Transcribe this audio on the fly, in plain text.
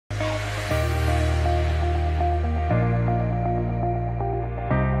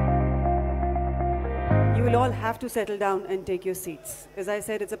all have to settle down and take your seats. As I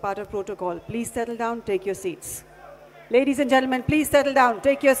said, it's a part of protocol. Please settle down, take your seats. Ladies and gentlemen, please settle down,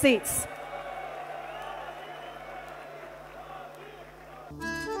 take your seats.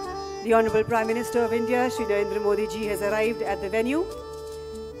 The Honorable Prime Minister of India, Shri Narendra Modi ji, has arrived at the venue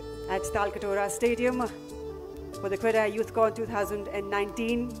at Talkatora Stadium for the CREDAI YouthCon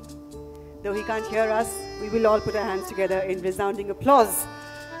 2019. Though he can't hear us, we will all put our hands together in resounding applause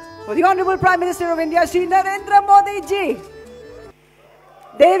for the Honorable Prime Minister of India, Shri Narendra Modi ji.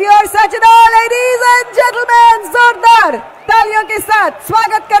 देवी और सज्जनों, ladies and gentlemen, जोरदार तालियों के साथ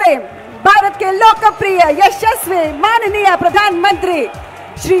स्वागत करें भारत के लोकप्रिय यशस्वी माननीय प्रधानमंत्री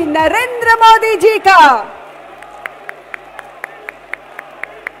श्री नरेंद्र मोदी जी का।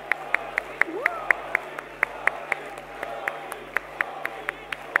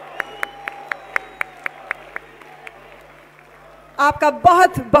 आपका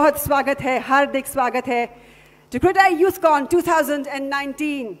बहुत बहुत स्वागत है, हार्दिक स्वागत है to CREDAI YouthCon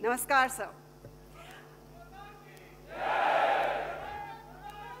 2019. Namaskar, sir.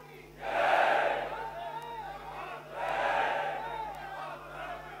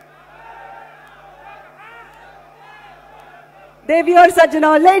 Devi aur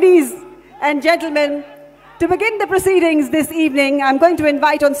Sajjano, ladies and gentlemen, to begin the proceedings this evening, I'm going to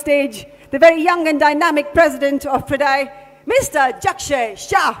invite on stage the very young and dynamic president of CREDAI, Mr. Gitikka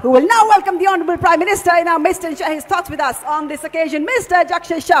Shah, who will now welcome the Honorable Prime Minister in our midst and share his thoughts with us on this occasion. Mr.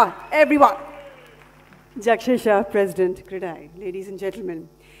 Gitikka Shah, everyone. Gitikka Shah, President CREDAI, ladies and gentlemen.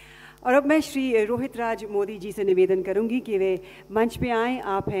 और अब मैं श्री रोहित राज मोदी जी से निवेदन करूंगी कि वे मंच पे आएं।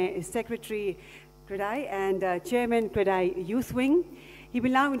 आप हैं secretary CREDAI and Chairman CREDAI Youth Wing. He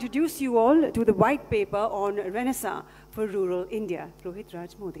will now introduce you all to the white paper on Renaissance for rural India. Rohit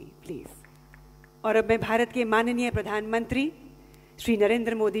Raj Modi, please. और अब मैं भारत के माननीय प्रधानमंत्री श्री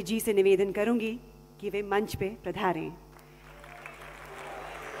नरेंद्र मोदी जी से निवेदन करूंगी कि वे मंच पे पधारें।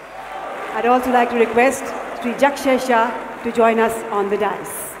 I'd also like to request Shri Gitikka Shah to join us on the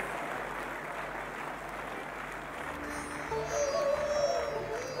dais.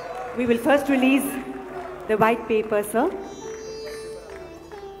 We will first release the white paper, sir.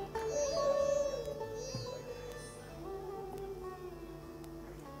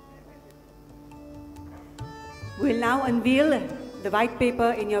 We'll now unveil the white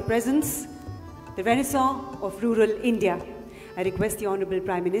paper in your presence, the Renaissance of Rural India. I request the Honorable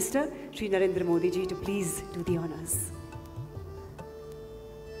Prime Minister, Shri Narendra Modi ji, to please do the honors.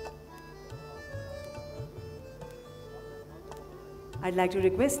 I'd like to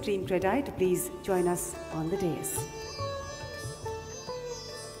request Team CREDAI to please join us on the dais.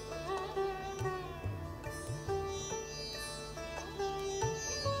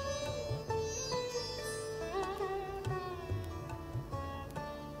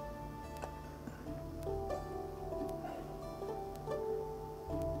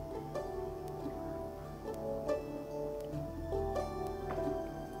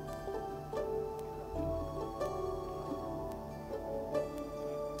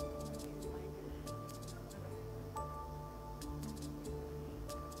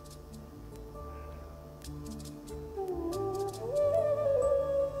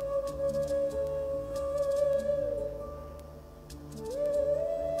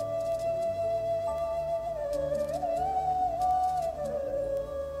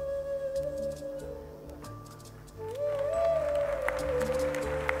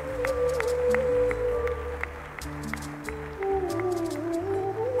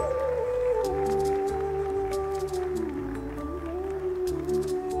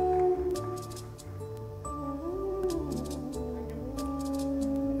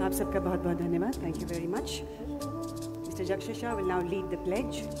 आप सबका बहुत बहुत धन्यवाद. Thank you very much. Mr. Gitikka Shah will now lead the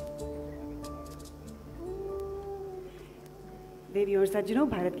pledge. देवी और सज्जनों,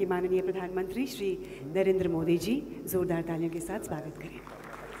 भारत के माननीय प्रधानमंत्री श्री नरेंद्र मोदी जी, जोरदार तालियों के साथ स्वागत करें.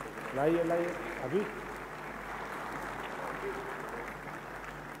 लाइए अभी.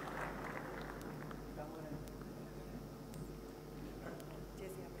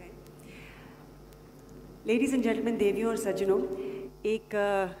 Ladies and gentlemen, देवियों और सज्जनों, एक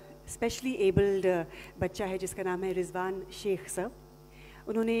स्पेशली एबल्ड बच्चा है जिसका नाम है रिजवान शेख साहब.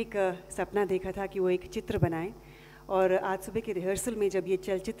 उन्होंने एक सपना देखा था कि वो एक चित्र बनाएं, और आज सुबह के रिहर्सल में जब ये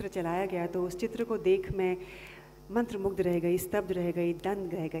चलचित्र चलाया गया तो उस चित्र को देख मैं मंत्रमुग्ध रह गई, स्तब्ध रह गई,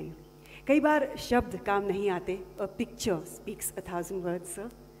 दंग रह गई. कई बार शब्द काम नहीं आते, a picture speaks 1000 words. Sir,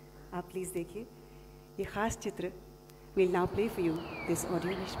 आप प्लीज़ देखिए ये ख़ास चित्र. Will now play for you this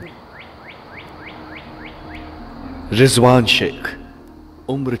audio visual. Rizwan Sheikh,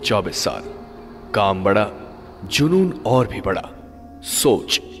 उम्र 24 साल, काम बड़ा, जुनून और भी बड़ा,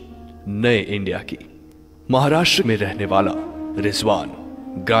 सोच नए इंडिया की, महाराष्ट्र में रहने वाला रिजवान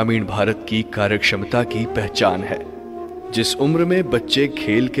ग्रामीण भारत की कार्यक्षमता की पहचान है। जिस उम्र में बच्चे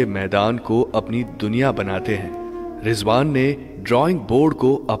खेल के मैदान को अपनी दुनिया बनाते हैं, रिजवान ने ड्राइंग बोर्ड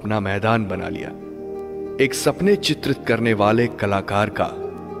को अपना मैदान बना लिया। एक सपने चित्रित करने वाले कलाकार का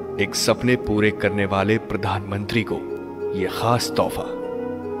एक सपने पूरे करने वाले प्रधानमंत्री को ये खास तोहफा।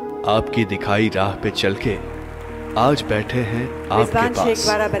 आपकी दिखाई राह पे चल के आज बैठे हैं आपके पास,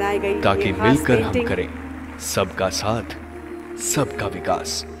 ताकि मिलकर हम करें सबका साथ, सबका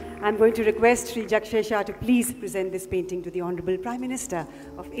विकास। I'm going to request Shri Jakshesha to please present this painting to the Honorable Prime Minister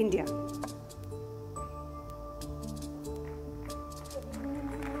of India.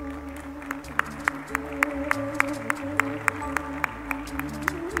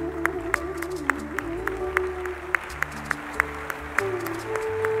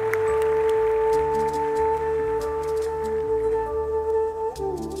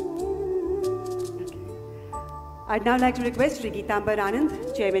 I'd now like to request Shri Geetambar Anand,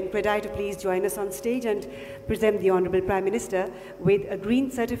 Chairman CREDAI, to please join us on stage and present the Honorable Prime Minister with a green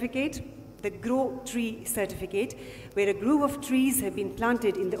certificate, the Grow Tree certificate, where a grove of trees have been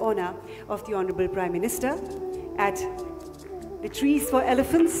planted in the honor of the Honorable Prime Minister at the Trees for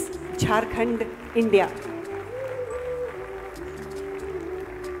Elephants, Jharkhand, India.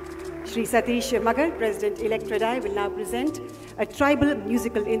 Shri Satish Magar, President-elect CREDAI, will now present a tribal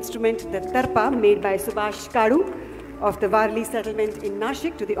musical instrument, the Tarpa, made by Subhash Kadu of the Varli settlement in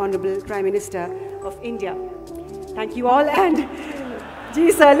Nashik, to the Honorable Prime Minister of India. Thank you all, and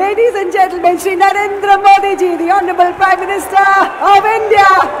ji sir, ladies and gentlemen, Shri Narendra Modi ji, the Honorable Prime Minister of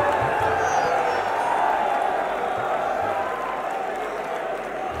India.